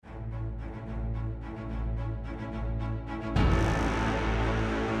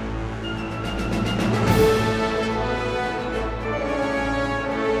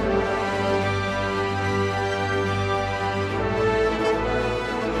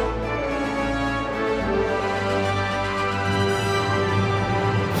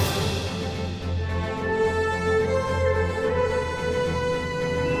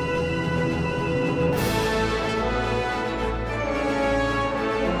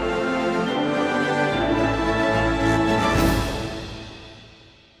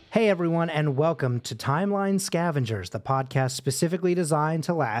everyone, and welcome to Timeline Scavengers, the podcast specifically designed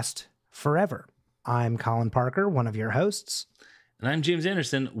to last forever. I'm Colin Parker, one of your hosts. And I'm James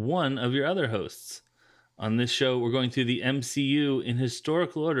Anderson, one of your other hosts. On this show, we're going through the MCU in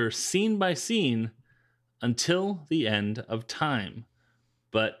historical order, scene by scene, until the end of time.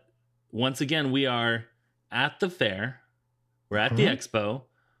 But once again, we are at the fair. We're at the expo.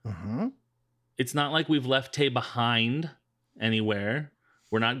 It's not like we've left Tay behind anywhere.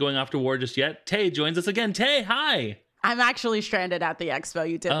 We're not going off to war just yet. Tay joins us again. Tay, hi. I'm actually stranded at the expo.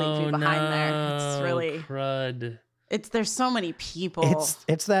 You did leave me behind there. It's really crud. There's so many people.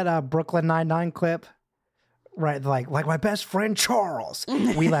 It's that Brooklyn Nine-Nine clip, right? Like my best friend Charles.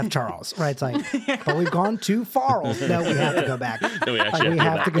 We left Charles, right? It's like, but we've gone too far. No, we have to go back. No, we actually we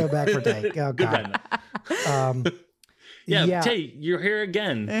have to go back for Tay. Oh God. Yeah, Tay, you're here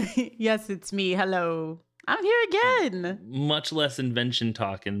again. Yes, it's me. Hello. I'm here again. Much less invention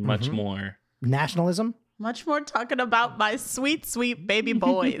talk and much more Nationalism? Much more talking about my sweet, sweet baby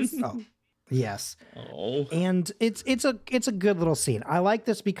boys. Oh, yes. Oh. And it's a good little scene. I like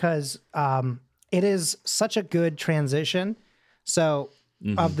this because it is such a good transition. So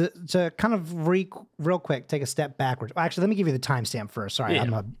to kind of real quick take a step backwards. Actually, let me give you the timestamp first. Sorry,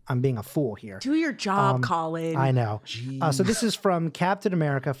 Yeah. I'm being a fool here. Do your job, Colin. I know. So this is from Captain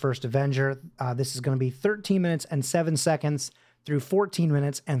America: First Avenger. This is going to be 13 minutes and 7 seconds through 14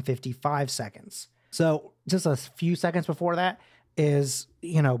 minutes and 55 seconds. So just a few seconds before that is,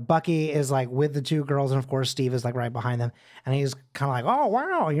 Bucky is like with the two girls, and of course Steve is like right behind them, and he's kind of like, "Oh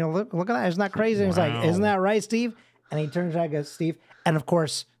wow, look at that, isn't that crazy?" And he's like, "Isn't that right, Steve?" And he turns around and goes, "Steve," and of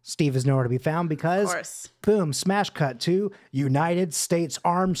course Steve is nowhere to be found because, boom, smash cut to United States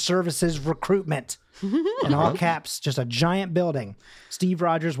Armed Services Recruitment. In all caps, just a giant building. Steve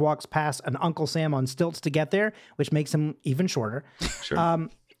Rogers walks past an Uncle Sam on stilts to get there, which makes him even shorter. Sure.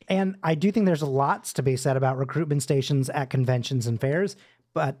 And I do think there's lots to be said about recruitment stations at conventions and fairs,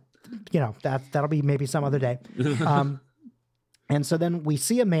 but that'll be maybe some other day. And so then we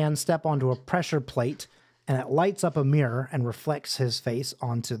see a man step onto a pressure plate, and it lights up a mirror and reflects his face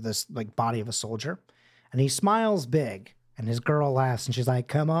onto this body of a soldier. And he smiles big, and his girl laughs, and she's like,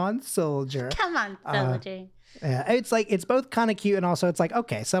 "Come on, soldier. Come on, soldier." Yeah, it's both kind of cute, and also it's like,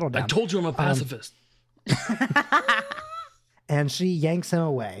 okay, settle down. I told you I'm a pacifist. And she yanks him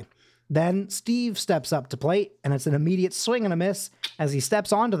away. Then Steve steps up to plate, and it's an immediate swing and a miss as he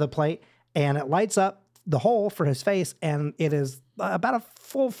steps onto the plate, and it lights up the hole for his face, and it is about a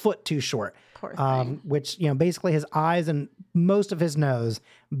full foot too short. Poor thing. Which, basically his eyes and most of his nose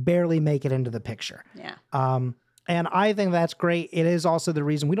barely make it into the picture. Yeah. And I think that's great. It is also the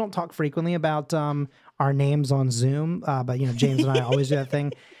reason we don't talk frequently about our names on Zoom, but James and I always do that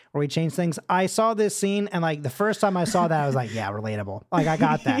thing where we change things. I saw this scene, and the first time I saw that, I was like, yeah, relatable. I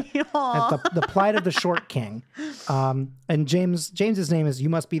got that. That's the plight of the short king. And James's name is "You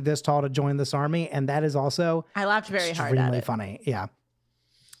Must Be This Tall to Join This Army," and that is also I laughed very hard at extremely it. funny. Yeah.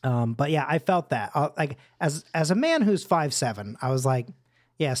 But yeah, I felt that. As a man who's 5'7", I was like,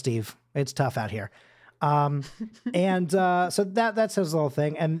 yeah, Steve, it's tough out here. So that's his little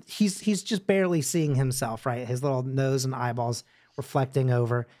thing, and he's just barely seeing himself, right? His little nose and eyeballs reflecting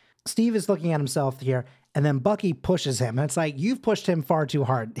over. Steve is looking at himself here, and then Bucky pushes him, and it's like, you've pushed him far too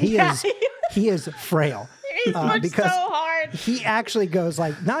hard. He is frail. He's pushed so hard. He actually goes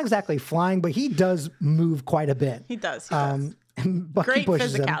not exactly flying, but he does move quite a bit. He does. And Bucky Great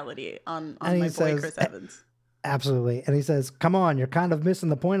pushes physicality him, on my boy Chris Evans. Absolutely. And he says, "Come on, you're kind of missing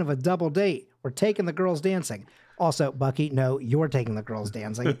the point of a double date. We're taking the girls dancing." Also, Bucky, no, you're taking the girls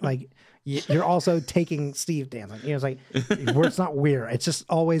dancing. You're also taking Steve dancing. It's not weird. It's just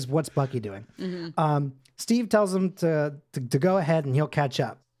always, what's Bucky doing? Steve tells him to go ahead and he'll catch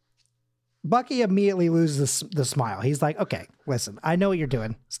up. Bucky immediately loses the smile. He's like, "Okay, listen, I know what you're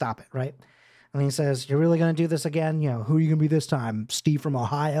doing. Stop it," right? And he says, "You're really going to do this again? Who are you going to be this time? Steve from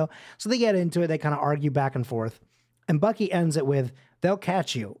Ohio?" So they get into it. They kind of argue back and forth. And Bucky ends it with, "They'll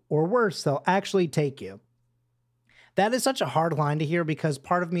catch you, or worse, they'll actually take you." That is such a hard line to hear, because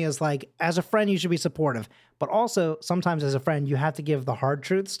part of me is like, as a friend, you should be supportive. But also, sometimes as a friend, you have to give the hard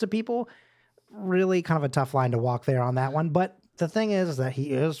truths to people. Really kind of a tough line to walk there on that one. But the thing is that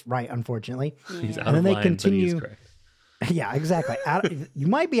he is right, unfortunately. He's out And then of they line, continue. but he is correct. Yeah, exactly. You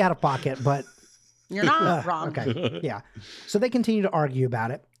might be out of pocket, but You're not wrong. okay. Yeah. So they continue to argue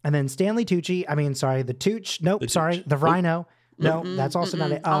about it. And then Stanley Tucci, the Tooch. Nope, sorry. The Rhino. No, that's also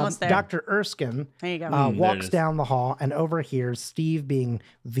not it. Almost there. Dr. Erskine There you go. walks down the hall and overhears Steve being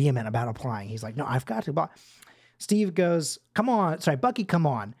vehement about applying. He's like, "No, I've got to." Steve goes, Bucky, come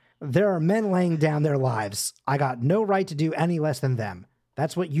on. There are men laying down their lives. I got no right to do any less than them.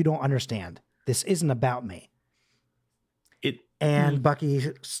 That's what you don't understand. This isn't about me. And Bucky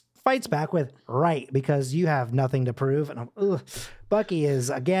fights back with, right, because you have nothing to prove. And Bucky is,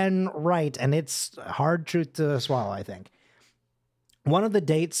 again, right. And it's a hard truth to swallow, I think. One of the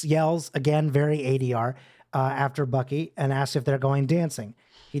dates yells, again, very ADR, after Bucky and asks if they're going dancing.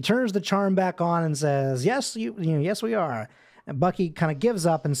 He turns the charm back on and says, yes, yes, we are. And Bucky kind of gives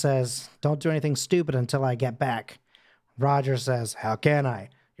up and says, don't do anything stupid until I get back. Roger says, how can I?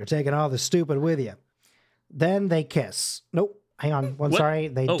 You're taking all the stupid with you. Then they kiss. Nope. Hang on. One, sorry.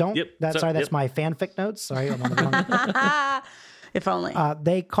 They don't. Yep. That's my fanfic notes. Sorry. I'm on the wrong. If only.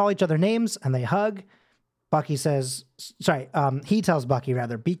 They call each other names and they hug. Bucky says, he tells Bucky,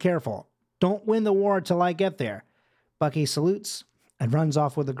 rather, be careful. Don't win the war till I get there. Bucky salutes and runs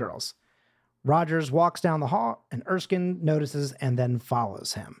off with the girls. Rogers walks down the hall and Erskine notices and then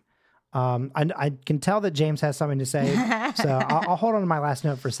follows him. I can tell that James has something to say, so I'll hold on to my last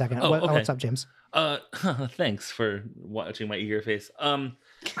note for a second. Okay. What's up, James? Thanks for watching my eager face.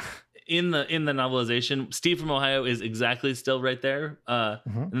 In the novelization, Steve from Ohio is exactly still right there.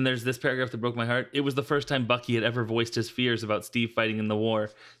 And then there's this paragraph that broke my heart. It was the first time Bucky had ever voiced his fears about Steve fighting in the war.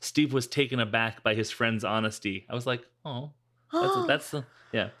 Steve was taken aback by his friend's honesty. I was like, oh, that's the,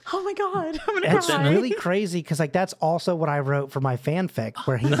 yeah. Oh my God. I'm gonna It's cry. really crazy because that's also what I wrote for my fanfic,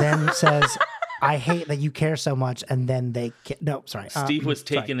 where he then says, I hate that you care so much, and then they no, sorry. Steve was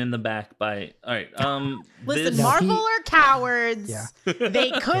taken in the back by. All right. Listen, this- Marvel are cowards. Yeah.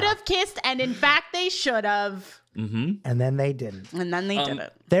 They could have kissed, and in fact, they should have. And then they didn't. And then they did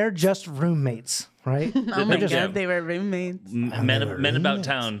it. They're just roommates, right? Oh my just- God, they were roommates. Men about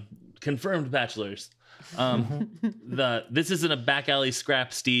town, confirmed bachelors. This isn't a back alley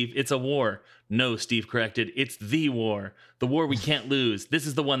scrap, Steve. It's a war. No, Steve corrected. It's the war. The war we can't lose. This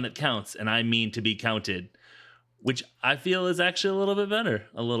is the one that counts, and I mean to be counted. Which I feel is actually a little bit better.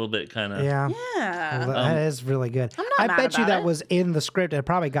 A little bit kind of. Yeah. Yeah. Well, that is really good. not I mad bet you about that it. was in the script. It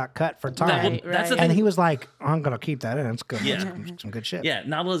probably got cut for time. Right, That's the right. And thing. he was like, I'm going to keep that in. It's good. Yeah. Some good shit. Yeah,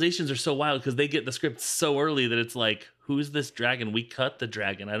 novelizations are so wild because they get the script so early that it's like, who's this dragon? We cut the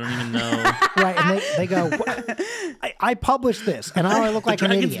dragon. I don't even know. Right. And they go, I published this, and now I look like an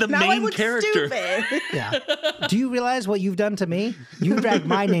Dragon's idiot. the Now I main look character. stupid. Yeah. Do you realize what you've done to me? You dragged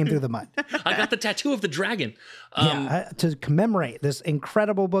my name through the mud. I got the tattoo of the dragon. To commemorate this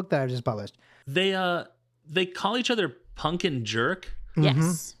incredible book that I just published. They call each other punk and jerk.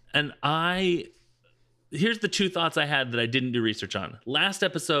 Yes. And here's the two thoughts I had that I didn't do research on. Last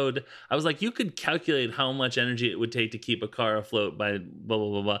episode, I was like, you could calculate how much energy it would take to keep a car afloat by blah, blah,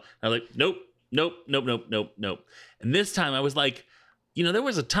 blah, blah. And I was like, nope. And this time I was like, there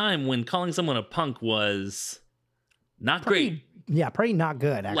was a time when calling someone a punk was not great. Yeah, pretty not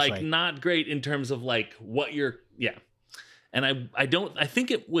good, actually. Like not great in terms of like what you're, yeah. And I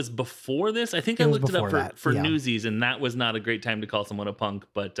think it was before this. I think I was looked it up before that, for yeah. Newsies, and that was not a great time to call someone a punk.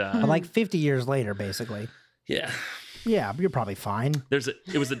 But But like 50 years later, basically. yeah, Yeah, you're probably fine.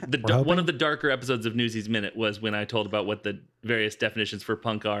 One of the darker episodes of Newsies Minute was when I told about what the various definitions for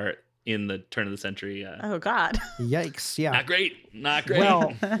punk are in the turn of the century. Oh God. Yikes. Yeah. Not great. Well,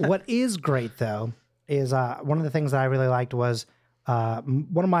 what is great, though, is one of the things that I really liked was one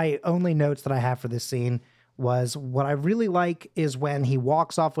of my only notes that I have for this scene was what I really like is when he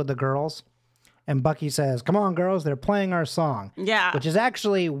walks off with the girls and Bucky says, come on, girls, they're playing our song. Yeah. Which is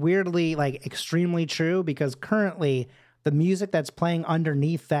actually weirdly, like, extremely true because currently the music that's playing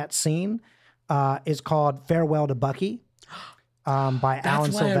underneath that scene is called Farewell to Bucky by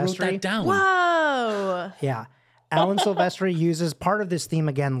Alan That's why I wrote Silvestri. that down. Whoa. Yeah. Alan Silvestri uses part of this theme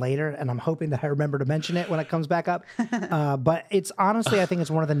again later, and I'm hoping that I remember to mention it when it comes back up. But it's honestly, I think it's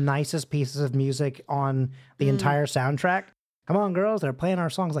one of the nicest pieces of music on the entire soundtrack. Come on, girls, they're playing our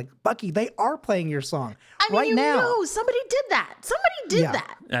songs. Like, Bucky, they are playing your song I mean, right you now. know, somebody did that. Somebody did Yeah.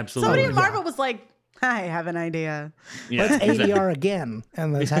 that. Absolutely. Somebody at yeah. Marvel was like, I have an idea. Yeah, Let's exactly. ADR again,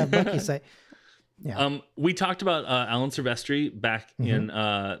 and let's have Bucky say, We talked about Alan Silvestri back in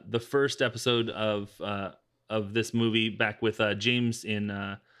the first episode of this movie, back with James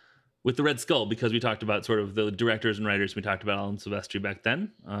in with the Red Skull, because we talked about sort of the directors and writers. We talked about Alan Silvestri back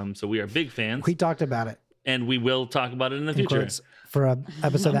then, so we are big fans, we talked about it. and we will talk about it in the In future. quotes, for an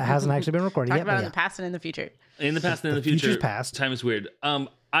episode that hasn't actually been recorded Talk yet. about it But in yeah. the past and in the future. In the past and in the future's future, past. time is weird.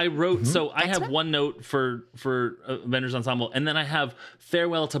 I wrote, so I have one note for Avengers Ensemble, and then I have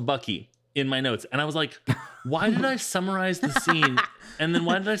farewell to Bucky in my notes. And I was like, why did I summarize the scene? And then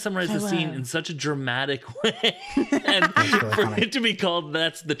why did I summarize the scene in such a dramatic way? And for funny. it to be called,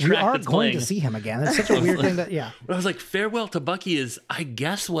 that's the We track are that's going playing. to see him again. It's such a weird thing that, yeah. But I was like, farewell to Bucky is, I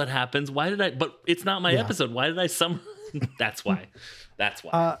guess, what happens. Why did I, but it's not my episode. Why did I summarize That's why. That's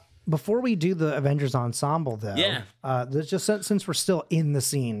why. Before we do the Avengers Ensemble, though, there's just since we're still in the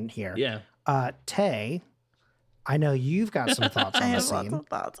scene here. Yeah. Tay, I know you've got some thoughts on I the have scene. lots of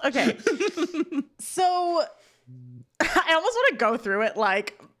thoughts. Okay. So I almost want to go through it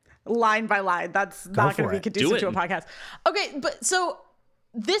like line by line. That's not going to be conducive to a podcast. Okay, but so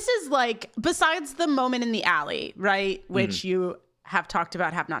this is like, besides the moment in the alley, right? Which you have talked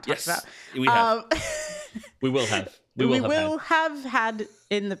about, have not talked about. We have. We will have. We will have had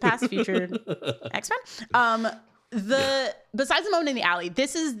in the past featured X-Men. Besides the moment in the alley,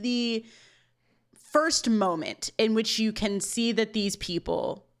 this is the first moment in which you can see that these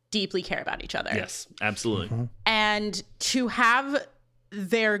people deeply care about each other. Yes, absolutely. Mm-hmm. And to have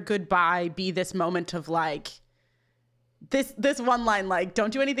their goodbye be this moment of like, this one line, like,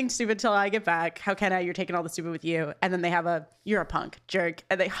 don't do anything stupid till I get back. How can I? You're taking all the stupid with you. And then they have you're a punk, jerk.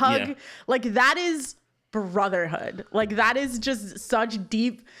 And they hug. Yeah. Like, that is brotherhood. Like, that is just such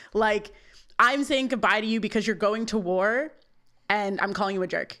deep, like, I'm saying goodbye to you because you're going to war and I'm calling you a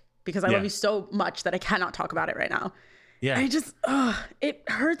jerk because I love you so much that I cannot talk about it right now. Yeah. I just, it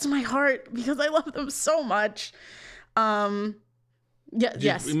hurts my heart because I love them so much.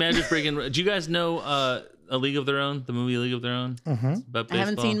 Yes. Imagine just breaking. Do you guys know A League of Their Own? The movie A League of Their Own? Mm-hmm. About baseball? I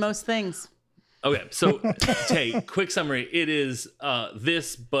haven't seen most things. Okay, so Tay, quick summary. It is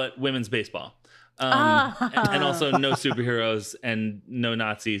this, but women's baseball. And also no superheroes and no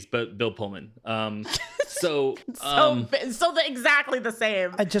Nazis, but Bill Pullman. Exactly the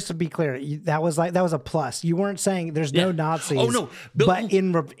same. Just to be clear, that was a plus. You weren't saying there's no Nazis. Oh no, but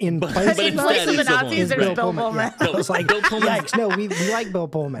in place in place of the Nazis, there's Bill Pullman. Yeah. I was like, Bill Pullman. Yikes! No, we like Bill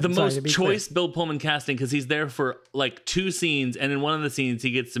Pullman. The most choice Bill Pullman casting because he's there for like 2 scenes, and in one of the scenes he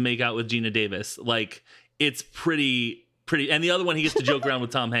gets to make out with Gina Davis. Like it's pretty, and the other one he gets to joke around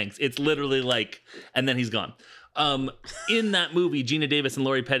with Tom Hanks. It's literally like, and then he's gone. In that movie, Gina Davis and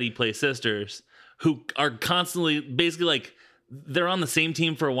Lori Petty play sisters who are constantly, basically like, they're on the same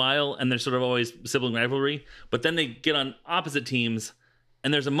team for a while and they're sort of always sibling rivalry, but then they get on opposite teams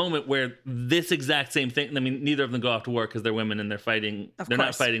and there's a moment where this exact same thing, I mean, neither of them go off to war because they're women and they're fighting. They're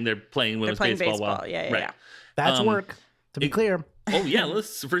not fighting, they're playing women's baseball. While, yeah. That's work, to be clear. Oh yeah,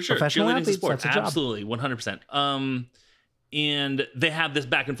 let's for sure. Professional Cheerleading's a athletes, sport. that's a job. Absolutely, 100%. And they have this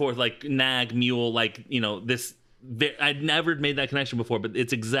back and forth, like nag, mule, like, you know, this. I'd never made that connection before, but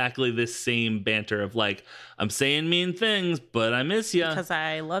it's exactly this same banter of like, I'm saying mean things, but I miss you because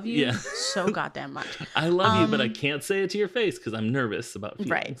I love you so goddamn much. I love you, but I can't say it to your face because I'm nervous about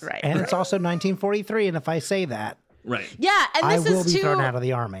feelings. Right. And it's also 1943, and if I say that, right. Yeah, and I this will is be too, thrown out of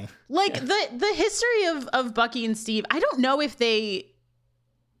the army. like the history of Bucky and Steve. I don't know if they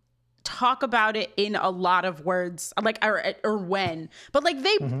talk about it in a lot of words, like or when, but like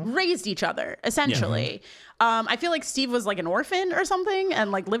they raised each other essentially. I feel like Steve was like an orphan or something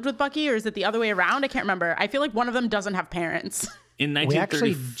and like lived with Bucky, or is it the other way around? I can't remember. I feel like one of them doesn't have parents. In We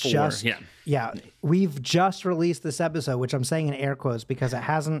actually 1934, we've just released this episode, which I'm saying in air quotes because it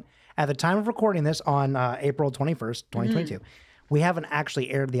hasn't, at the time of recording this on April 21st, 2022, we haven't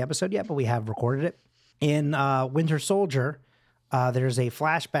actually aired the episode yet, but we have recorded it. In Winter Soldier, there's a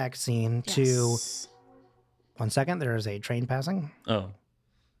flashback scene to, one second, there is a train passing. Oh.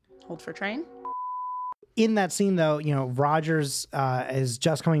 Hold for train. In that scene, though, you know, Rogers is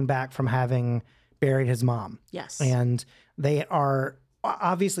just coming back from having buried his mom. Yes. And they are,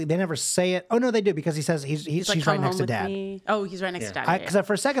 obviously, they never say it. Oh, no, they do, because he says she's like, right next to Dad. Me. Oh, he's right next to Dad. Because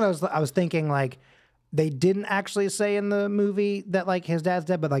for a second, I was thinking, like, they didn't actually say in the movie that, like, his dad's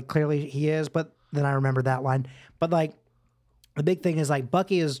dead, but, like, clearly he is. But then I remember that line. But, like, the big thing is, like,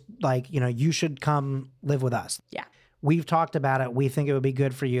 Bucky is like, you know, you should come live with us. Yeah. We've talked about it. We think it would be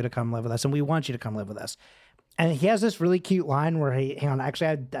good for you to come live with us, and we want you to come live with us. And he has this really cute line where hang on,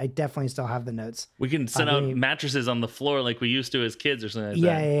 actually, I definitely still have the notes. We can send out mattresses on the floor like we used to as kids or something like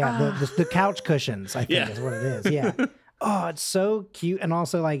that. Yeah. The couch cushions, I think is what it is. Yeah. Oh, it's so cute. And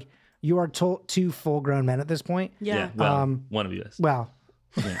also, like, you are two full-grown men at this point. Yeah. Well, one of you is. Well.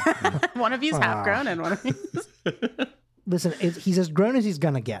 One of you's half grown and one of you's... Listen, he's as grown as he's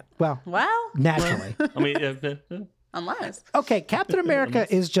going to get. Well, naturally. I mean, unless. Okay, Captain America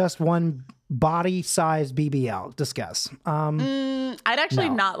is just one body-sized BBL. Discuss. I'd actually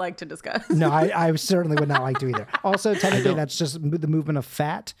not like to discuss. No, I certainly would not like to either. Also, technically, that's just the movement of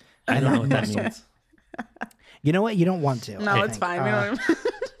fat. I don't know what that means. You know what? You don't want to. No, it's fine.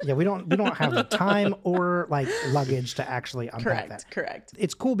 We don't have the time or like luggage to actually unpack that. Correct.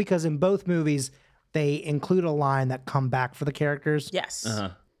 It's cool because in both movies they include a line that come back for the characters. Yes.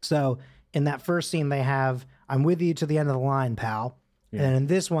 So in that first scene they have "I'm with you to the end of the line, pal," and in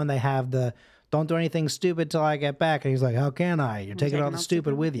this one they have the don't do anything stupid till I get back. And he's like, how can I? You're taking all the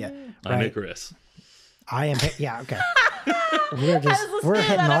stupid with you. I'm Icarus. I am. Yeah. Okay. We're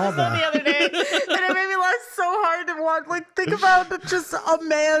hitting all the other day, and it made me laugh so hard to watch. Like, think about just a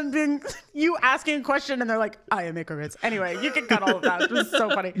man being you asking a question, and they're like, "I am Icarus." Anyway, you can cut all of that. It was so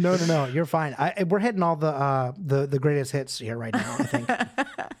funny. No. You're fine. We're hitting all the greatest hits here right now. I think.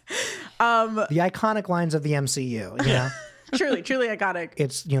 The iconic lines of the MCU. You know. Truly iconic.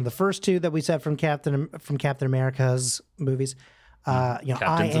 It's the first two that we said from Captain America's movies. I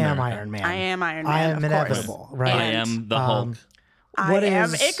am Iron Man. I am Iron Man. I am inevitable. Right. I am the Hulk. I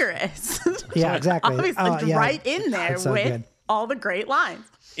am Icarus. Yeah, exactly. Obviously, right in there so with good. all the great lines.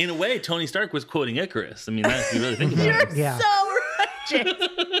 In a way, Tony Stark was quoting Icarus. I mean, if you really think about it. You're so right, James.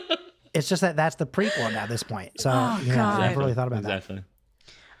 It's just that's the prequel at this point. So God. I never really thought about Exactly.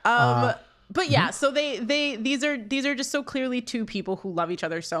 But yeah, so these are just so clearly two people who love each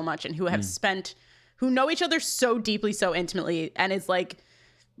other so much and who have who know each other so deeply, so intimately, and it's like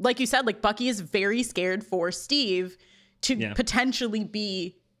you said, like Bucky is very scared for Steve to potentially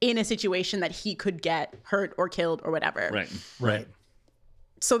be in a situation that he could get hurt or killed or whatever. Right.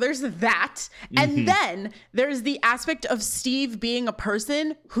 So there's that. And then there's the aspect of Steve being a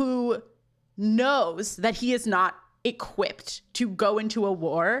person who knows that he is not equipped to go into a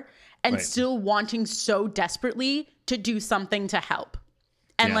war and still wanting so desperately to do something to help.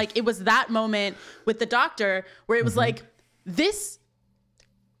 And like, it was that moment with the doctor where it was like, this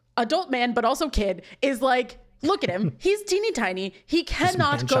adult man, but also kid, is like, look at him. He's teeny tiny. He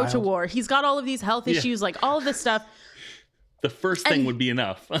cannot go to war. He's got all of these health issues, like all of this stuff. The first thing would be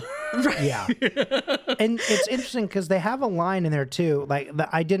enough. Yeah. And it's interesting because they have a line in there too. Like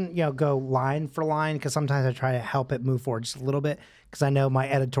I didn't, go line for line because sometimes I try to help it move forward just a little bit because I know my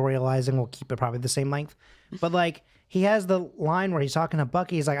editorializing will keep it probably the same length. But like he has the line where he's talking to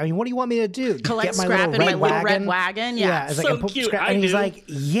Bucky. He's like, I mean, what do you want me to do? Collect scrap in my little red wagon? Yeah. It's so like, cute. Scrap. And he's like,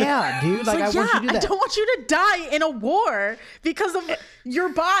 yeah, dude. Like, I want you to do that. I don't want you to die in a war because of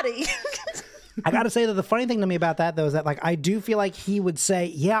your body. I got to say that the funny thing to me about that, though, is that like I do feel like he would say,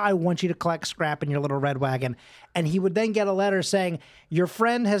 yeah, I want you to collect scrap in your little red wagon. And he would then get a letter saying, your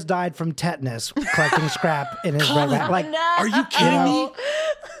friend has died from tetanus collecting scrap in his red wagon. Like, are you kidding me?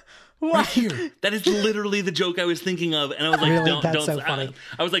 Right here. That is literally the joke I was thinking of. And I was like, really? don't. That's so funny.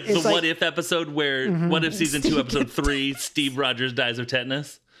 I was like, it's the like, What If episode where, What If season 2, episode 3, Steve Rogers dies of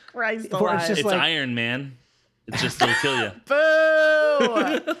tetanus? Christ it's like, Iron Man. It's just it'll kill you.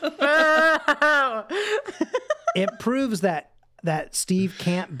 Boo! Boo! It proves that Steve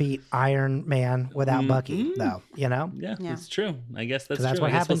can't beat Iron Man without Bucky, though. Yeah, it's true. I guess that's true. That's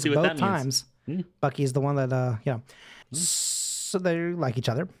what happens both times. Means. Bucky's the one that So they like each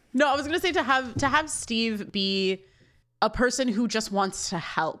other. No, I was gonna say to have Steve be a person who just wants to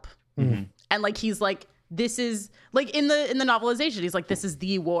help, and like he's like, this is like in the novelization, he's like, this is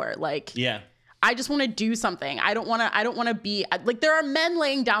the war. Like, I just want to do something. I don't want to be like, there are men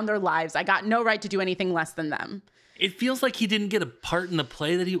laying down their lives. I got no right to do anything less than them. It feels like he didn't get a part in the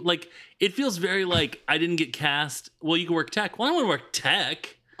play that he like. It feels very like I didn't get cast. Well, you can work tech. Well, I want to work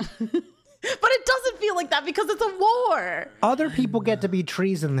tech. But it doesn't feel like that because it's a war. Other people get to be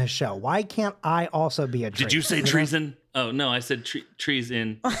trees in this show. Why can't I also be a tree? Did you say treason? Oh no, I said trees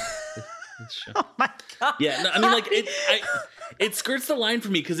in. Oh my god. Yeah, no, I mean like it skirts the line for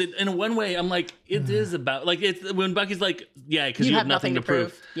me because it in one way I'm like it is about like it's when Bucky's like because you have nothing to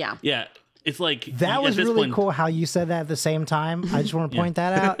prove. Yeah. It's like that was really cool how you said that at the same time. I just want to point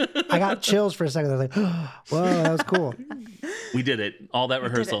that out. I got chills for a second. I was like, whoa, that was cool. We did it. All that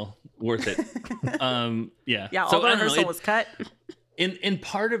rehearsal, worth it. Yeah. Yeah, all the rehearsal was cut. In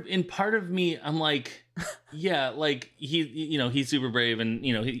part of me, I'm like, like he's super brave and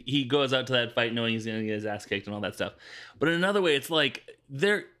he goes out to that fight knowing he's gonna get his ass kicked and all that stuff. But in another way, it's like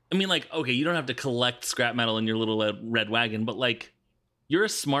okay, you don't have to collect scrap metal in your little red wagon, but like you're a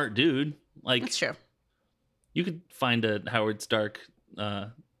smart dude. Like that's true. You could find a Howard Stark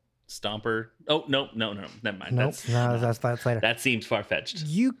stomper. Oh no, never mind. Nope, that's later. That seems far fetched.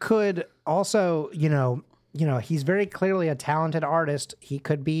 You could also, he's very clearly a talented artist. He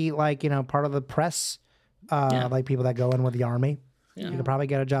could be like, part of the press, like people that go in with the army. Yeah. You could probably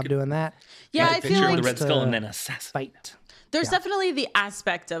get a job doing that. Yeah, I feel like the Red Skull and then assassin. Fight. There's definitely the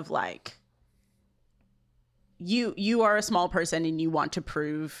aspect of like you are a small person and you want to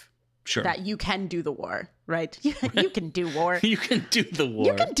prove that you can do the war, right? You can do war. You can do the war.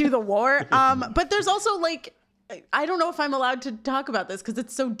 You can do the war. But there's also like, I don't know if I'm allowed to talk about this because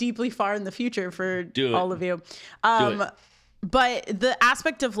it's so deeply far in the future for all of you. But the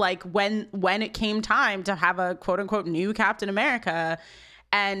aspect of like when it came time to have a quote unquote new Captain America,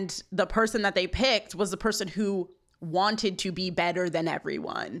 And the person that they picked was the person who wanted to be better than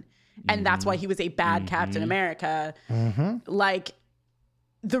everyone. And that's why he was a bad Captain America. Like,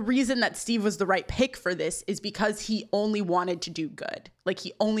 the reason that Steve was the right pick for this is because he only wanted to do good. Like,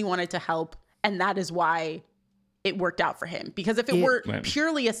 he only wanted to help. And that is why it worked out for him. Because if it were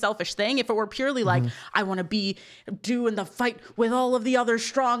purely a selfish thing, if it were purely like, I want to be doing the fight with all of the other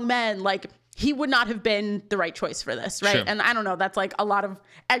strong men, like, he would not have been the right choice for this, right? Sure. And I don't know, that's like a lot of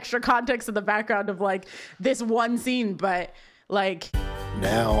extra context in the background of like this one scene, but like...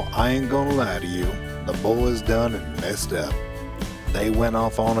 Now, I ain't gonna lie to you. The boys done and messed up. They went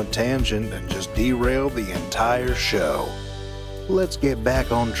off on a tangent and just derailed the entire show. Let's get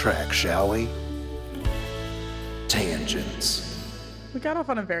back on track, shall we? Tangents. We got off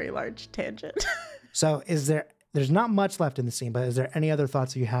on a very large tangent. So there's not much left in the scene, but is there any other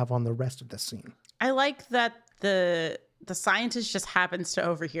thoughts you have on the rest of the scene? I like that the scientist just happens to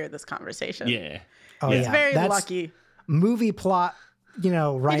overhear this conversation. Yeah. Oh, He's very That's lucky. Movie plot,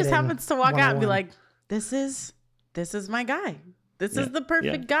 writing. He just happens to walk out and be 101. like, this is my guy. This is the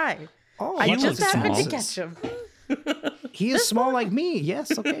perfect guy. Oh, I He just looks happened to small. catch him. He is small like me.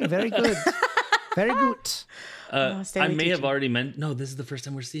 Yes. Okay. Very good. Very good. I Stanley may have Tucci. already meant, no, this is the first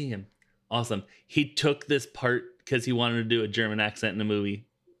time we're seeing him. Awesome. He took this part because he wanted to do a German accent in a movie.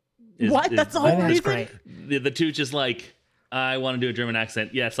 That's the I whole think that's reason? great. The two just like, I want to do a German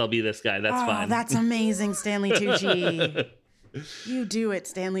accent. Yes, I'll be this guy. That's fine. That's amazing, Stanley Tucci. You do it,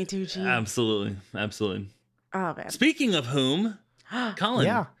 Stanley Tucci. Absolutely. Absolutely. Oh, man. Speaking of whom, Colin,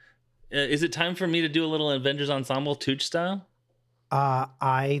 Yeah. Is it time for me to do a little Avengers Ensemble Tooch style?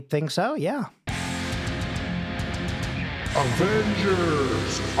 I think so. Yeah.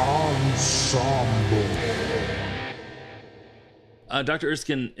 Avengers Ensemble. Dr.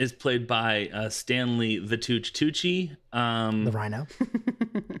 Erskine is played by Stanley the Tooch Tucci. The Rhino.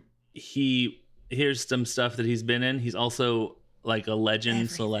 Here's some stuff that he's been in. He's also like a legend.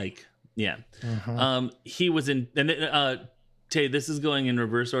 So like, yeah. He was in, and Tay, this is going in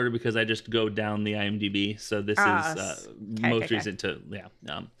reverse order because I just go down the IMDb. So this is most recent to,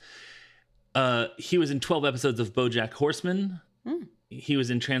 he was in 12 episodes of BoJack Horseman. He was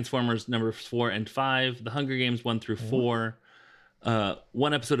in Transformers number 4 and 5, The Hunger Games 1 through 4.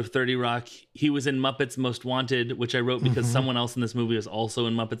 One episode of 30 Rock. He was in Muppets Most Wanted, which I wrote because someone else in this movie was also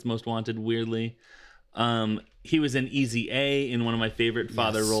in Muppets Most Wanted, weirdly. He was in Easy A in one of my favorite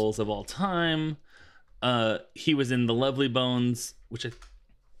father roles of all time. He was in The Lovely Bones, which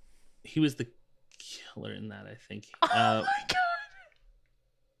he was the killer in that, I think. Oh my God.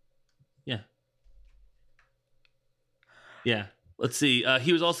 Yeah. Let's see.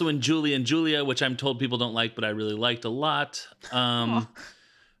 He was also in Julie and Julia, which I'm told people don't like, but I really liked a lot.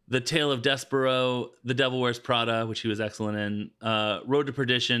 The Tale of Despero, The Devil Wears Prada, which he was excellent in. Road to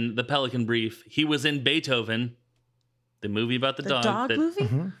Perdition, The Pelican Brief. He was in Beethoven, the movie about the dog. Dog movie?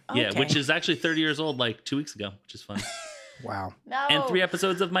 Yeah, Okay. which is actually 30 years old, like 2 weeks ago, which is fun. Wow. No. And 3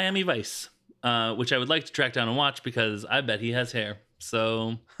 episodes of Miami Vice, which I would like to track down and watch because I bet he has hair.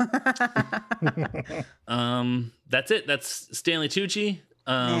 So that's it. That's Stanley Tucci.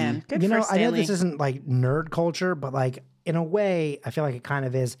 Man, good I know Stanley. this isn't like nerd culture, but like in a way, I feel like it kind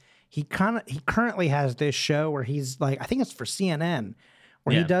of is. He currently has this show where he's like, I think it's for CNN,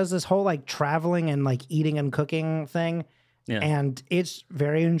 where he Yeah. does this whole like traveling and like eating and cooking thing. Yeah. And it's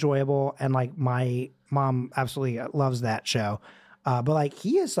very enjoyable. And like my mom absolutely loves that show. But like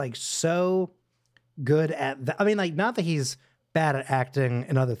he is like so good at that. I mean, like not that he's bad at acting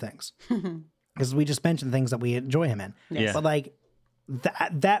and other things, because we just mentioned things that we enjoy him in. Yeah. But like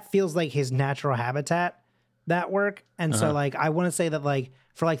that feels like his natural habitat, that work. And so like I want to say that like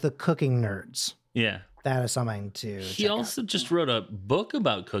for like the cooking nerds, Yeah. that is something to He check out. also just wrote a book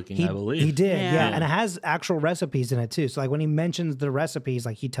about cooking, I believe. He did, Yeah. yeah. And it has actual recipes in it too. So like when he mentions the recipes,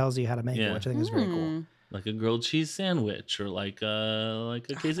 like he tells you how to make it, Yeah. which I think is very cool. Like a grilled cheese sandwich or like a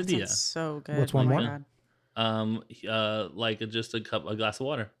That quesadilla. sounds so good. What's one Oh my more? God. Like just a glass of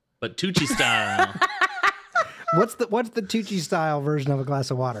water, but Tucci style. What's the Tucci style version of a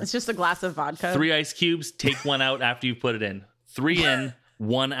glass of water? It's just a glass of vodka. 3 ice cubes, take 1 out after you put it in. 3 in,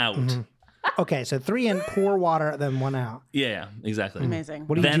 1 out. Okay, so 3 in, pour water, then 1 out. Yeah, exactly. Amazing.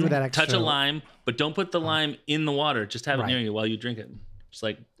 What do you Then do with that extra? touch a lime, but don't put the lime in the water. Just have it Right. near you while you drink it. Just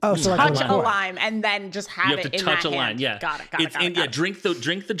like Oh, so like Touch a a lime. lime and then just have you have it to in touch that a lime. hand. Yeah, Got it. Yeah, drink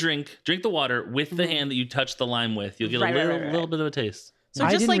the water with the hand that you touch the lime with. You'll get Right, a right, little, right, right. little bit of a taste. So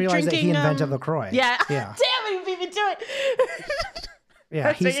I just didn't like realize that he drinking, invented LaCroix. Yeah. Yeah. Damn it, you beat me to it. Yeah,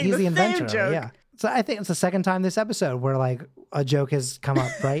 I'm he's taking the the inventor. same joke. Yeah. So I think it's the second time this episode where like a joke has come up,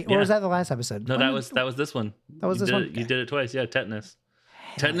 right? Or Yeah. was that the last episode? No, that was this one. That was You this did one? it- You did it twice. Yeah, tetanus.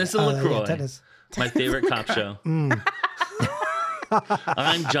 Tetanus Oh, and yeah, LaCroix. tetanus. My favorite cop show.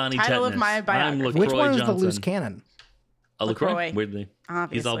 I'm Johnny Title of Tetanus. my I'm biography. LaCroix Which one is Johnson. the loose cannon? LaCroix, LaCroix. weirdly. He's all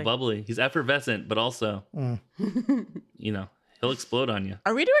Obviously. bubbly. He's effervescent, but also, you know, he'll explode on you.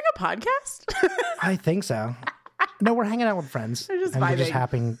 Are we doing a podcast? I think so. No, we're hanging out with friends. We're just and we're just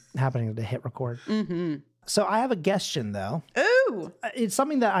vibing. happening to hit record. So I have a question though. Ooh. It's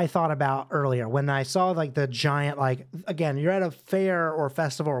something that I thought about earlier when I saw like the giant, like again, you're at a fair or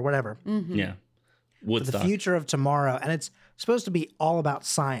festival or whatever, Yeah. the Woodstock. future of tomorrow, and it's supposed to be all about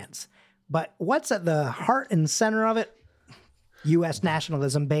science. But what's at the heart and center of it? U.S.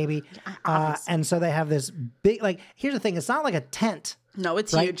 nationalism, baby. And so they have this big, like, here's the thing: it's not like a tent. No,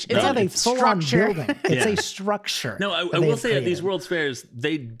 it's Right? huge. They It's have a a full-on structure. building. It's Yeah. a structure. No, I that will they've say at these created. World's Fairs,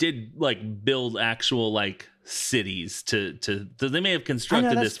 they did like build actual like cities to they may have I know, constructed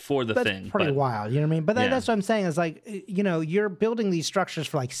that's- this for the that's thing. pretty but wild. You know what I mean? But Yeah. that's what I'm saying is like, you know, you're building these structures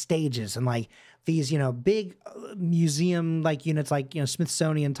for like stages and like these, you know, big museum like units, like, you know,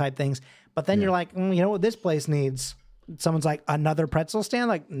 Smithsonian type things. But then you're like, you know what this place needs? Someone's like, another pretzel stand?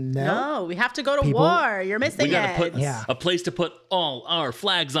 Like, no. No, we have to go to People- war. You're missing we gotta it. put Yeah. a place to put all our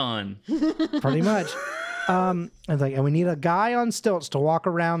flags on. Pretty much. And we need a guy on stilts to walk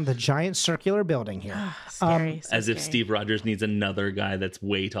around the giant circular building here. Scary. so As if scary. Steve Rogers needs another guy that's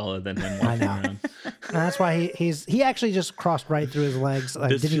way taller than him walking around. And that's why he actually just crossed right through his legs. Like,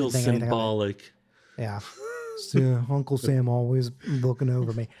 This didn't even feels think anything of it. symbolic. Yeah. So, Uncle Sam always looking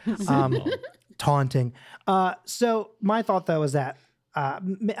over me, taunting. So my thought though is that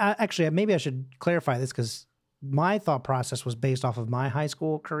actually maybe I should clarify this because my thought process was based off of my high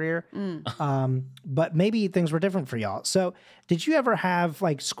school career, but maybe things were different for y'all. So did you ever have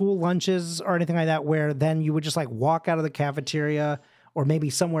like school lunches or anything like that where then you would just like walk out of the cafeteria or maybe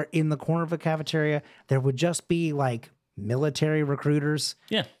somewhere in the corner of a cafeteria, there would just be like military recruiters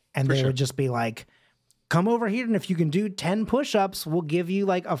Yeah. and for they sure. would just be like, come over here, and if you can do 10 push-ups, we'll give you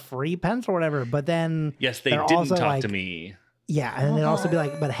like a free pencil or whatever. But then Yes, they they're didn't also talk like, to me. yeah, and then they'd also be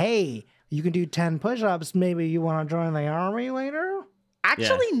like, but hey, you can do 10 push-ups. Maybe you want to join the army later?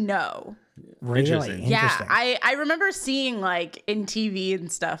 Actually, no. Really? Interesting. Yeah, Interesting. I remember seeing like in TV and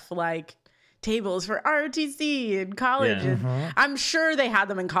stuff like tables for ROTC in college. Yeah. And I'm sure they had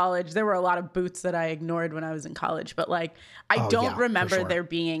them in college. There were a lot of booths that I ignored when I was in college, but like I Oh, don't yeah, for remember sure. there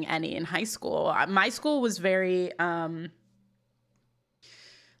being any in high school. My school was very how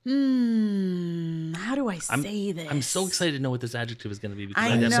do I say this? I'm so excited to know what this adjective is going to be because I, I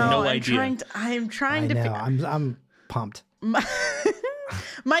have know. no I'm idea. I'm I trying to know. figure I'm pumped.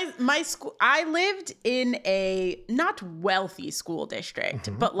 my school. I lived in a not wealthy school district,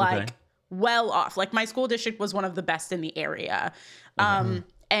 but like Okay. well off. Like my school district was one of the best in the area,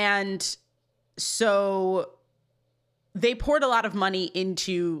 and so they poured a lot of money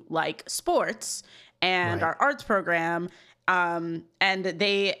into like sports and Right. our arts program, and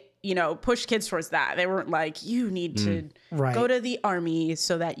they pushed kids towards that. They weren't like, you need to Right. go to the army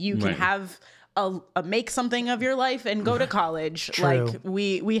so that you can Right. have a make something of your life and go to college. True. Like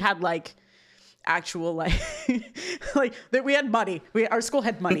we had like actual like like that we had money. Our school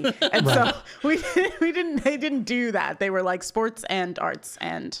had money, and so they didn't do that. They were like sports and arts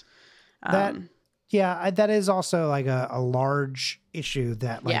and That that is also like a large issue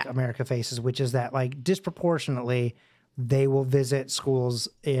that like Yeah. America faces, which is that like disproportionately they will visit schools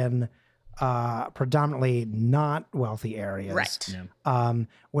in predominantly not wealthy areas. right. Yeah.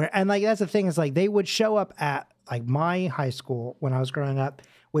 Where and like that's the thing is like they would show up at like my high school when I was growing up,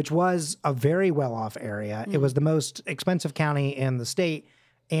 which was a very well off area. It was the most expensive county in the state,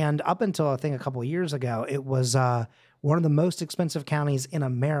 and up until I think a couple of years ago, it was one of the most expensive counties in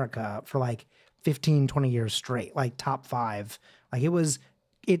America for like 15, 20 years straight, like top 5. Like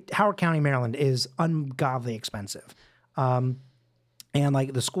Howard County, Maryland is ungodly expensive. And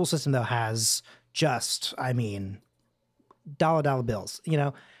like the school system though has just, I mean, dollar bills,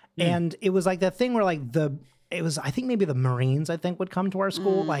 and it was like that thing where like I think maybe the Marines would come to our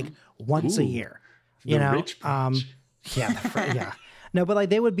school like once a Ooh. year, The rich bunch. yeah. No, but like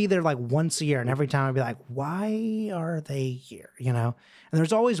they would be there like once a year, and every time I'd be like, why are they here? And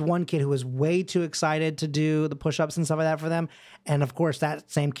there's always one kid who was way too excited to do the push-ups and stuff like that for them. And of course that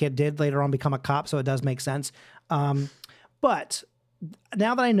same kid did later on become a cop, so it does make sense. But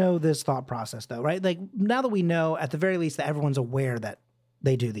now that I know this thought process though, right? Like now that we know at the very least that everyone's aware that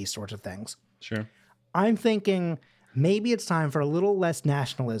they do these sorts of things, Sure. I'm thinking maybe it's time for a little less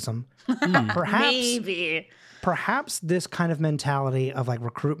nationalism. Perhaps this kind of mentality of like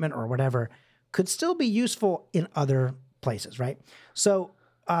recruitment or whatever could still be useful in other places, right? So,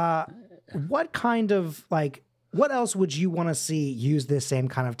 what kind of like what else would you want to see use this same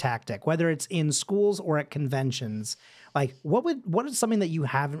kind of tactic, whether it's in schools or at conventions? Like, what is something that you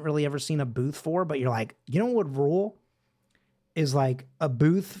haven't really ever seen a booth for, but you're like, you know what would rule is like a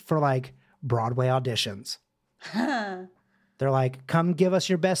booth for like Broadway auditions. They're like, come give us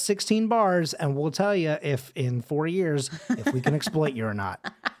your best 16 bars, and we'll tell you if in 4 years if we can exploit you or not.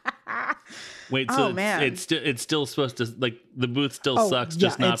 Wait, so man. it's still supposed to, like, the booth still Oh, sucks, yeah,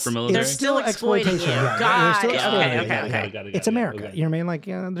 just not for military? They're still exploiting you. Yeah, Got they're still it. exploiting Okay, you. okay, Got it. It's America. Okay. You know what I mean? Like,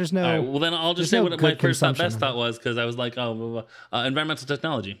 there's no. All right, well, then I'll just there's say no what my good first thought, consumption best of thought it. was, because I was like, environmental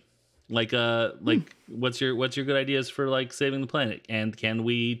technology. Like, what's your good ideas for like saving the planet, and can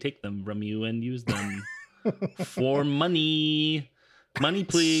we take them from you and use them for money? Money,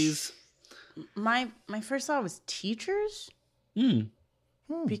 please. My first thought was teachers Hmm.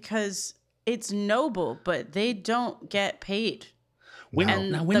 because it's noble, but they don't get paid. When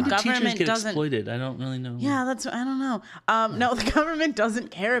And when the do teachers government get doesn't- exploited? I don't really know. Yeah, I don't know. No, the government doesn't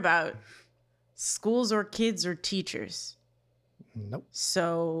care about schools or kids or teachers. Nope.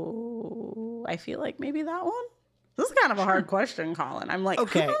 So I feel like maybe that one. This is kind of a hard question, Colin. I'm like,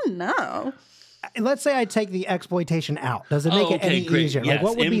 Okay. I don't know. Let's say I take the exploitation out. Does it make it any easier? Yes, Like,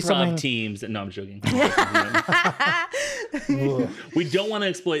 what would be improv something? teams. No, I'm joking. We don't want to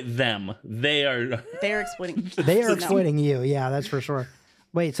exploit them. They are. They're exploiting. They are No. exploiting you. Yeah, that's for sure.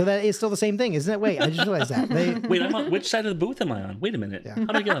 Wait, so that is still the same thing, isn't it? Wait, I just realized that. Wait, I'm on which side of the booth am I on? Wait a minute. How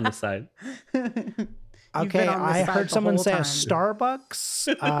do I get on this side? Okay, on this I side heard the someone whole say a time.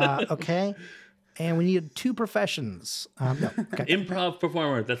 Starbucks. Okay, and we needed 2 professions. No, okay. Improv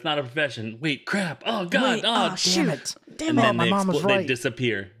performer. That's not a profession. Wait, crap. Oh God. Wait, oh, oh, shit. Damn it! Damn And it. then my mom was they right.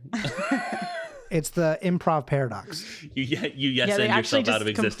 disappear. It's the improv paradox. You yes Yeah, they and actually yourself just out of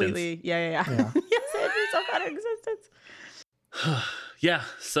existence. completely. Yeah. yes, and yourself out of existence. Yeah.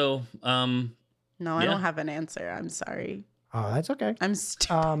 So, No, I Yeah. don't have an answer. I'm sorry. Oh, that's okay. I'm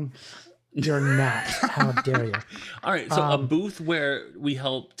stupid. You're not. How dare you? all right. So a booth where we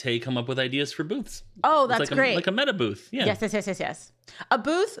help Tay come up with ideas for booths. Oh, It's that's like great. like a meta booth. Yeah. Yes. A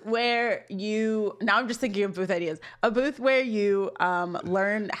booth where you, now I'm just thinking of booth ideas. A booth where you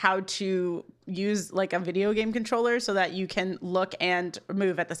learn how to use like a video game controller so that you can look and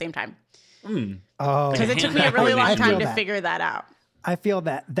move at the same time. Oh, Because it took me a really long I feel time to that. figure that out. I feel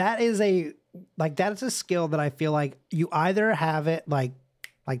that is a skill that I feel like you either have it like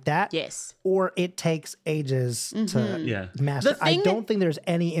that, Yes. or it takes ages to Yeah. master. The I thing- don't think there's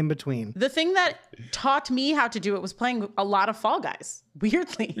any in between. The thing that taught me how to do it was playing a lot of Fall Guys.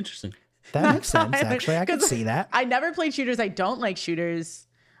 Weirdly. Interesting. That makes sense. Either. Actually, I can 'Cause see that. I never played shooters. I don't like shooters.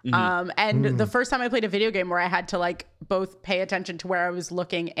 And the first time I played a video game where I had to like both pay attention to where I was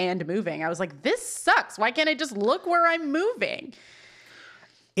looking and moving, I was like, this sucks. Why can't I just look where I'm moving?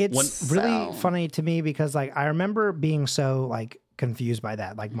 It's really funny to me because like I remember being so like confused by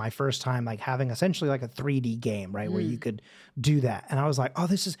that. Like my first time like having essentially like a 3D game, right? Where you could do that. And I was like, oh,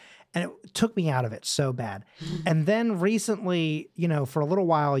 this is, and it took me out of it so bad. And then recently, for a little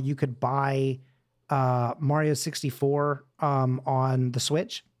while you could buy Mario 64 on the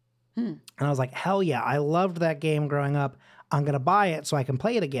Switch. And I was like, hell yeah, I loved that game growing up. I'm going to buy it so I can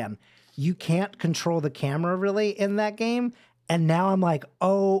play it again. You can't control the camera really in that game. And now I'm like,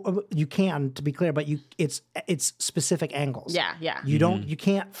 oh, you can, to be clear, but it's specific angles. Yeah. You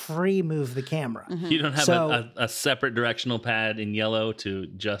can't free move the camera. You don't have So- a separate directional pad in yellow to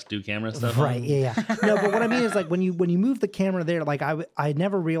just do camera stuff on? Right. Yeah. No, but what I mean is like when you move the camera there, like I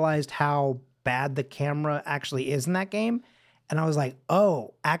never realized how bad the camera actually is in that game. And I was like,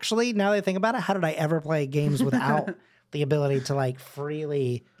 oh, actually, now that I think about it, how did I ever play games without the ability to like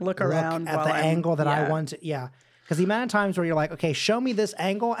freely Look around at while the I'm- angle that I yeah. want to? Yeah. Because the amount of times where you're like, okay, show me this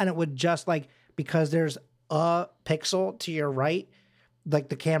angle, and it would just like, because there's a pixel to your right, like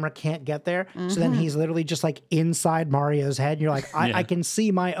the camera can't get there. So then he's literally just like inside Mario's head. And you're like, I can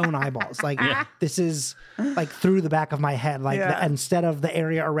see my own eyeballs. Like this is like through the back of my head. Like instead of the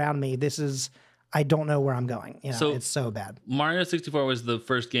area around me, this is, I don't know where I'm going. So- It's so bad. Mario 64 was the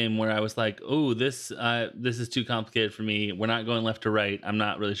first game where I was like, oh, this is too complicated for me. We're not going left to right. I'm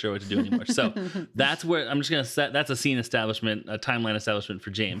not really sure what to do anymore. So that's where I'm just going to set, that's a scene establishment, a timeline establishment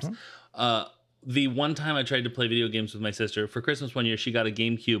for James. The one time I tried to play video games with my sister, for Christmas one year, she got a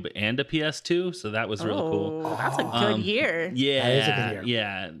GameCube and a PS2. So that was really cool. Oh, that's a good year. Yeah. That is a good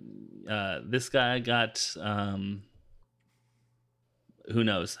Yeah. This guy got... who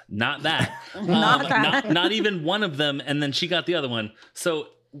knows? Not that. Not that. Not even one of them. And then she got the other one. So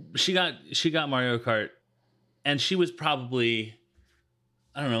she got Mario Kart, and she was probably,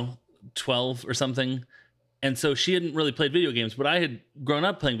 I don't know, 12 or something. And so she hadn't really played video games, but I had grown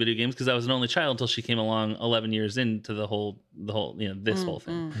up playing video games because I was an only child until she came along 11 years into the whole this whole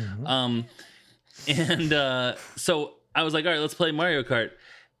thing. So I was like, all right, let's play Mario Kart.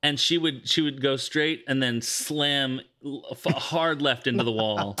 And she would go straight and then slam hard left into the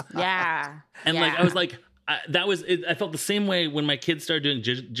wall. Yeah. And like, I was like, I felt the same way when my kids started doing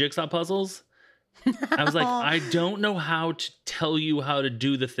jigsaw puzzles. I was like, I don't know how to tell you how to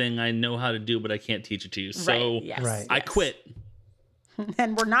do the thing I know how to do, but I can't teach it to you. So I quit.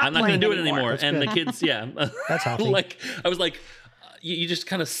 And we're not. I'm not going to do it anymore. That's and good. the kids, That's healthy. like I was like, you just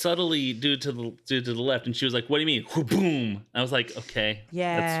kind of subtly do to the left, and she was like, "What do you mean?" Boom! I was like, "Okay,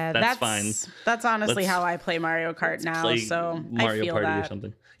 Yeah, that's fine." That's honestly Let's- how I play Mario Kart now. Play So Mario I feel Party that. or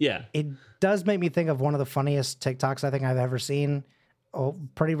something. Yeah, It does make me think of one of the funniest TikToks I think I've ever seen.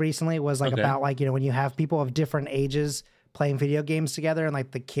 Pretty recently was like Okay. about like, when you have people of different ages playing video games together and like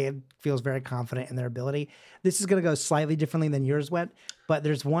the kid feels very confident in their ability. This is going to go slightly differently than yours went, but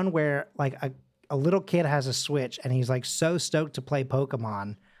there's one where like a little kid has a Switch and he's like so stoked to play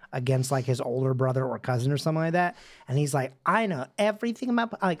Pokemon against like his older brother or cousin or something like that. And he's like, I know everything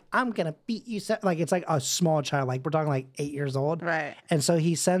about, like, I'm going to beat you. Like, it's like a small child, like we're talking like 8 years old. Right. And so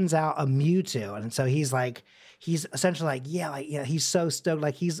he sends out a Mewtwo. And so he's essentially like, he's so stoked.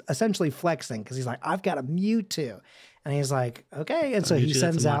 Like he's essentially flexing because he's like, I've got a Mewtwo. And he's like, okay. And so he Mewtwo,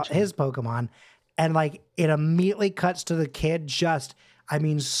 sends that's a out Macho. his Pokemon. And like it immediately cuts to the kid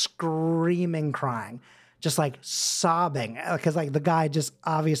screaming, crying, just like sobbing. Because like the guy just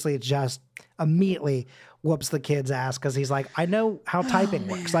obviously just immediately whoops the kid's ass because he's like, I know how typing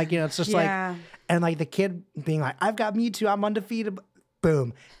works. Like, it's just Yeah. like, and like the kid being like, I've got Mewtwo, I'm undefeated.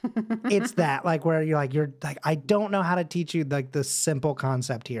 Boom. It's that like where you're like, I don't know how to teach you like the simple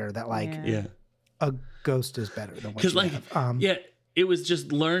concept here that like yeah. a ghost is better than what Because you like, have. it was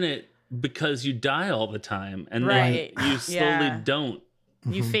just learn it because you die all the time, and Right. then you slowly Yeah. don't.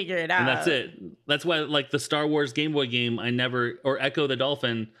 You figure it out. And that's it. That's why, like the Star Wars Game Boy game, or Echo the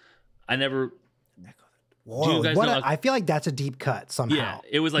Dolphin, I never. Whoa, you guys what know- I feel like that's a deep cut somehow. Yeah,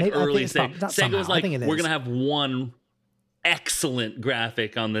 it was like Maybe- I think early it's Sega. not Sega somehow. was I like, think it we're is. gonna have one excellent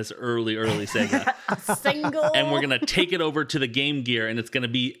graphic on this early Sega, Single. and we're gonna take it over to the Game Gear, and it's gonna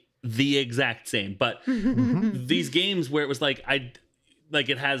be the exact same. But these games where it was like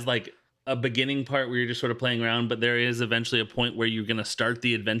it has like a beginning part where you're just sort of playing around, but there is eventually a point where you're gonna start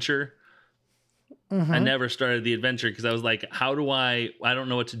the adventure. I never started the adventure because I was like, how do I don't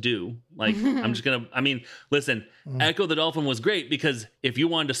know what to do. Like, I'm just gonna, listen, Echo the Dolphin was great because if you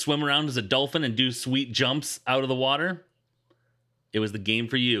wanted to swim around as a dolphin and do sweet jumps out of the water, it was the game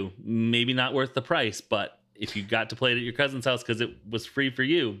for you. Maybe not worth the price, but if you got to play it at your cousin's house because it was free for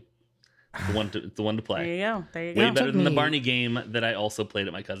you, it's the one to play. There you go. There you Way go. better than the me- Barney game that I also played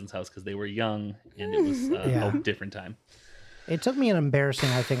at my cousin's house because they were young and it was a different time. It took me an embarrassing,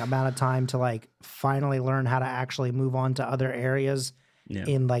 I think, amount of time to like finally learn how to actually move on to other areas Yeah.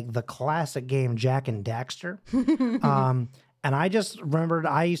 in like the classic game Jack and Daxter. And I just remembered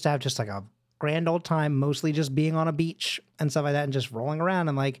I used to have just like a grand old time, mostly just being on a beach and stuff like that, and just rolling around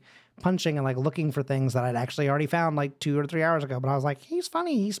and like punching and like looking for things that I'd actually already found like 2 or 3 hours ago. But I was like, he's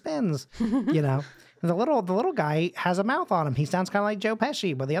funny, he spins, you know. And the little guy has a mouth on him. He sounds kind of like Joe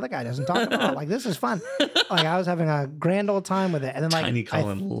Pesci, but the other guy doesn't talk at all. Like, this is fun. Like, I was having a grand old time with it. And then like Tiny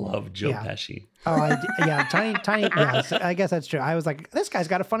Colin loved Joe yeah. Pesci. tiny. Yeah, I guess that's true. I was like, this guy's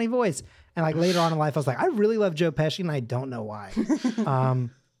got a funny voice. And like later on in life, I was like, I really love Joe Pesci, and I don't know why.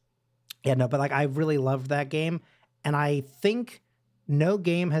 But like I really loved that game, and I think no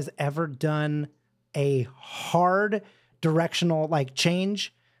game has ever done a hard directional like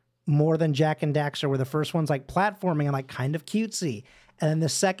change more than Jack and Daxter, where the first one's like platforming and like kind of cutesy, and then the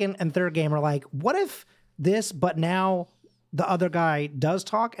second and third game are like, what if this, but now the other guy does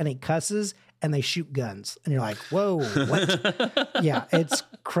talk and he cusses and they shoot guns, and you're like, whoa, what? Yeah, it's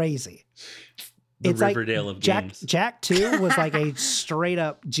crazy. The Riverdale of games. Jack 2 was like a straight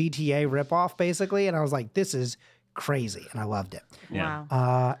up GTA ripoff, basically, and I was like, this is crazy, and I loved it. Yeah.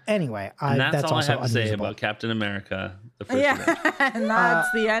 Wow. Anyway, And that's all I also have to say unusable. about Captain America. The first Avenger. Yeah, and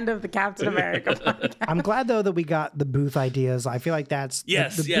that's the end of the Captain America podcast. I'm glad though that we got the booth ideas. I feel like that's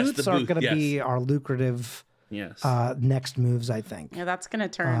Yes, the yes, booths the are booth, going to yes. be our lucrative Yes. next moves. I think Yeah, that's gonna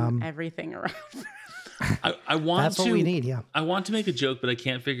turn everything around. I want that's to. what we need. Yeah. I want to make a joke, but I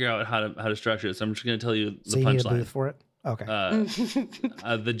can't figure out how to structure it. So I'm just going to tell you So the you need a booth punchline. for it. Okay.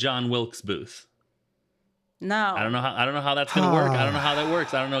 The John Wilkes booth. No. I don't know how that's going to work. I don't know how that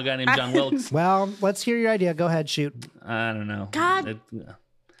works. I don't know a guy named John Wilkes. Well, let's hear your idea. Go ahead, shoot. I don't know. God.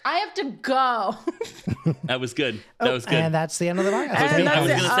 I have to go. That was good. That was good. And that's the end of the podcast. I was And gonna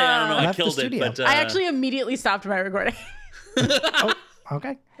that's say, it. I don't know, I Left the killed it, studio. but I actually immediately stopped my recording.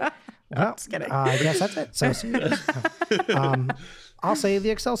 Okay. Well, just kidding. I guess that's it. So, see you guys. I'll say the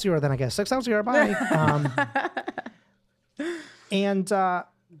Excelsior then, I guess. Excelsior, bye. And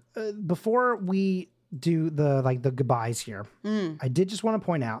before we do the goodbyes here, I did just want to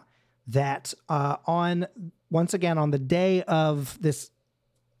point out that once again on the day of this,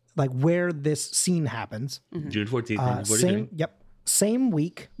 like where this scene happens, June 14th. same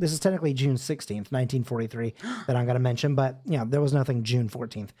week. This is technically June 16th, 1943, that I'm going to mention, but there was nothing June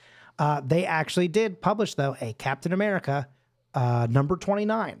 14th. They actually did publish though a Captain America number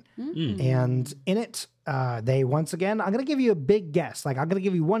 29, and in it, they once again, I'm going to give you a big guess. Like I'm going to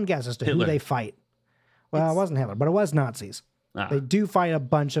give you one guess as to Hitler. who they fight. Well, it wasn't Hitler, but it was Nazis. They do fight a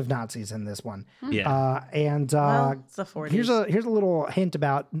bunch of Nazis in this one. Yeah. Well, it's the 40s. Here's a little hint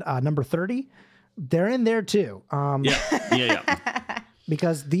about number 30. They're in there too. Yeah.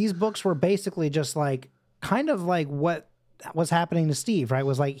 Because these books were basically just like kind of like what was happening to Steve, right?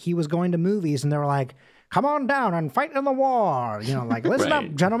 Was like he was going to movies and they were like, come on down and fight in the war. Like, listen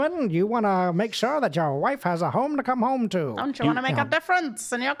up, gentlemen. You want to make sure that your wife has a home to come home to. Don't you want to make a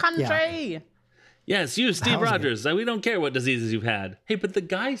difference in your country? Yes, you, Steve Rogers. We don't care what diseases you've had. Hey, but the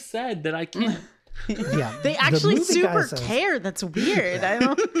guy said that I can't. Yeah. They The actually movie guy super says- care. That's weird. I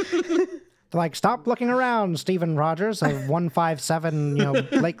don't. They're like, stop looking around, Stephen Rogers of 157,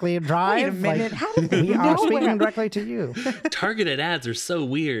 Blakely Drive. Wait a minute. Like, How did they we know are speaking where- directly to you. Targeted ads are so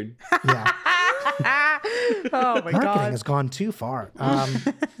weird. Yeah. Oh my Marketing god. has gone too far.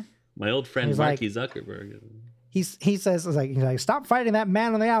 My old friend He's like- Marky Zuckerberg. He says, he's like, stop fighting that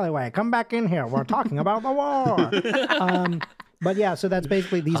man in the alleyway. Come back in here. We're talking about the war. But yeah, so that's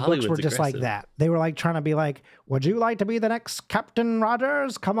basically, these books were Hollywood's just like aggressive. that. They were like trying to be like, would you like to be the next Captain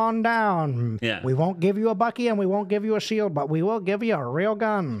Rogers? Come on down. Yeah. We won't give you a Bucky and we won't give you a shield, but we will give you a real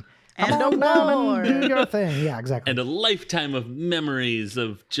gun. Come And a on down war. and do your thing. Yeah, exactly. And a lifetime of memories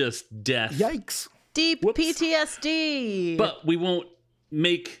of just death. Yikes. Deep Whoops. PTSD. But we won't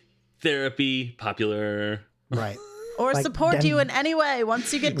make therapy popular. Right. or like, support then- you in any way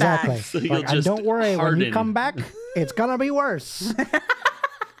once you get Exactly. back. So you'll Like, and just don't worry, when you harden. come back, it's gonna be worse.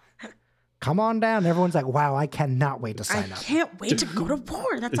 Come on down. Everyone's like, wow, I cannot wait to I sign up. can't wait to go to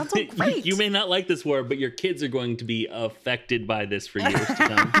war. That sounds so great. You may not like this war, but your kids are going to be affected by this for years to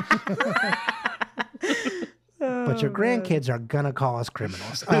come. But your grandkids are gonna call us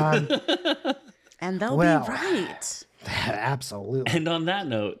criminals. and they'll Well. be right. Absolutely. And on that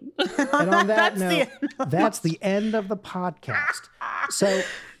note, And on that That's the note, end of that's the end of the podcast. So,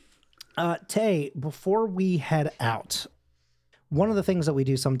 Tay, before we head out, one of the things that we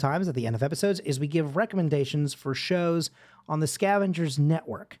do sometimes at the end of episodes is we give recommendations for shows on the Scavengers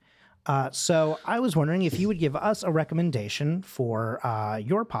Network. So I was wondering if you would give us a recommendation for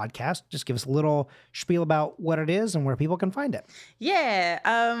your podcast. Just give us a little spiel about what it is and where people can find it. Yeah.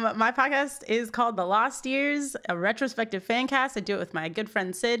 My podcast is called The Lost Years, a retrospective fan cast. I do it with my good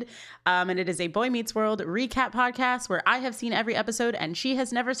friend Sid. And it is a Boy Meets World recap podcast where I have seen every episode and she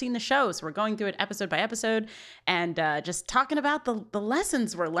has never seen the show. So we're going through it episode by episode and just talking about the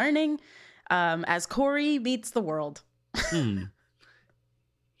lessons we're learning as Corey meets the world.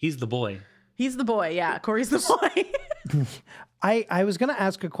 he's the boy. He's the boy. Yeah. Corey's the boy. I was going to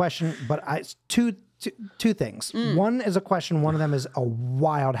ask a question, but two things. One is a question. One of them is a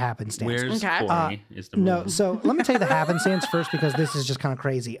wild happenstance. Where's Okay. Corey? Is the No, rule. so let me tell you the happenstance first because this is just kind of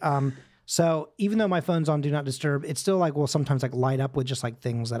crazy. So even though my phone's on Do Not Disturb, it's still like will sometimes like light up with just like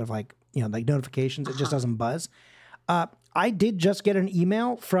things that have like like notifications. It just doesn't buzz. I did just get an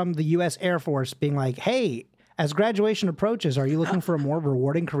email from the U.S. Air Force being like, "Hey, as graduation approaches, are you looking for a more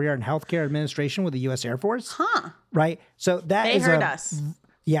rewarding career in healthcare administration with the U.S. Air Force?" Huh. Right. So that They is heard a- us.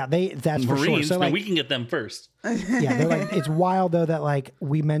 Yeah, that's for sure. Marines, So no, like, we can get them first. yeah, they're like, it's wild though that like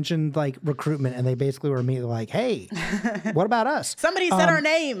we mentioned like recruitment and they basically were immediately like, hey, what about us? Somebody said our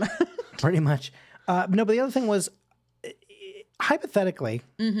name. Pretty much. No, but the other thing was hypothetically,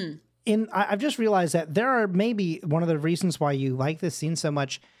 I've just realized that there are maybe one of the reasons why you like this scene so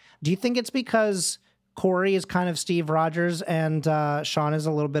much. Do you think it's because Corey is kind of Steve Rogers and Sean is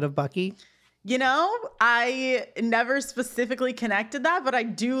a little bit of Bucky? You know, I never specifically connected that, but I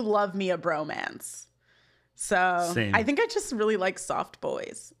do love me a bromance. So Same. I think I just really like soft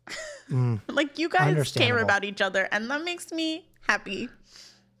boys. Like you guys care Understandable. about each other, and that makes me happy.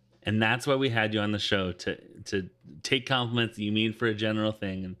 And that's why we had you on the show to take compliments that you mean for a general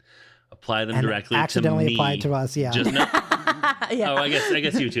thing and apply them And directly accidentally to me. apply it to us, yeah. Just Yeah. Oh, I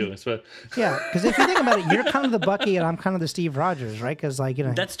guess you too. So, Yeah, because if you think about it, you're kind of the Bucky and I'm kind of the Steve Rogers, right? Because like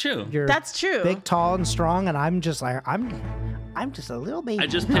that's true. you're That's true. big, tall, and strong, and I'm just like I'm just a little baby. I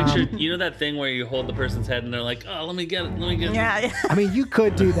just pictured, you know, that thing where you hold the person's head and they're like, "Oh, let me get it, let me get it." Yeah. I mean, you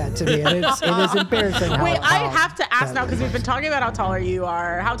could do that to me, and it is embarrassing. Wait, I how have to ask that now because is. we've been talking about how tall you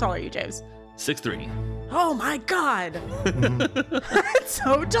are. How tall are you, James? 6'3". Oh my God. That's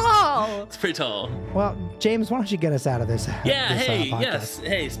so tall. It's pretty tall. Well, James, why don't you get us out of this? Yeah. this, Hey. podcast? Yes.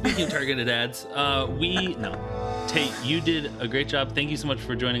 Hey. Speaking of targeted ads, Tate, you did a great job. Thank you so much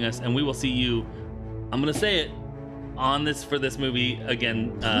for joining us, and we will see you. I'm gonna say it on this for this movie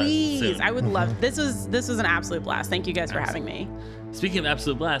again. Please. Soon. I would love this was an absolute blast. Thank you guys for having me. Speaking of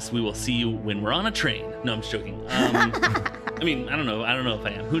absolute blast, we will see you when we're on a train. No, I'm just joking. I mean, I don't know if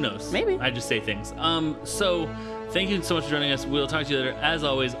I am. Who knows? Maybe. I just say things. So thank you so much for joining us. We'll talk to you later. As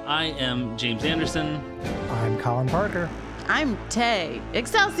always, I am James Anderson. I'm Colin Parker. I'm Tay.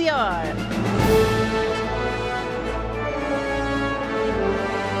 Excelsior!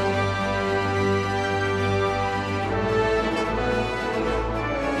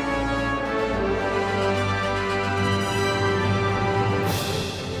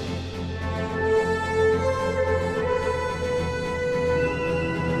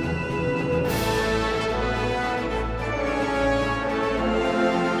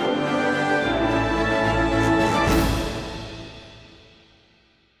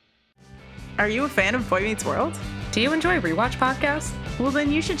 Are you a fan of Boy Meets World? Do you enjoy rewatch podcasts? Well,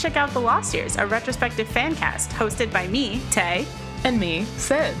 then you should check out The Lost Years, a retrospective fan cast hosted by me, Tay. And me,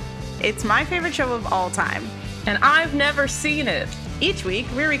 Sid. It's my favorite show of all time. And I've never seen it. Each week,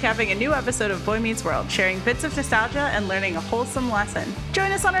 we're recapping a new episode of Boy Meets World, sharing bits of nostalgia and learning a wholesome lesson.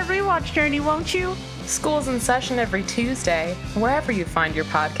 Join us on our rewatch journey, won't you? School's in session every Tuesday, wherever you find your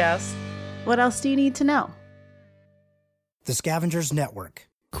podcasts. What else do you need to know? The Scavengers Network.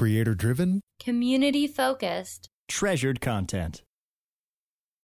 Creator-driven, community-focused, treasured content.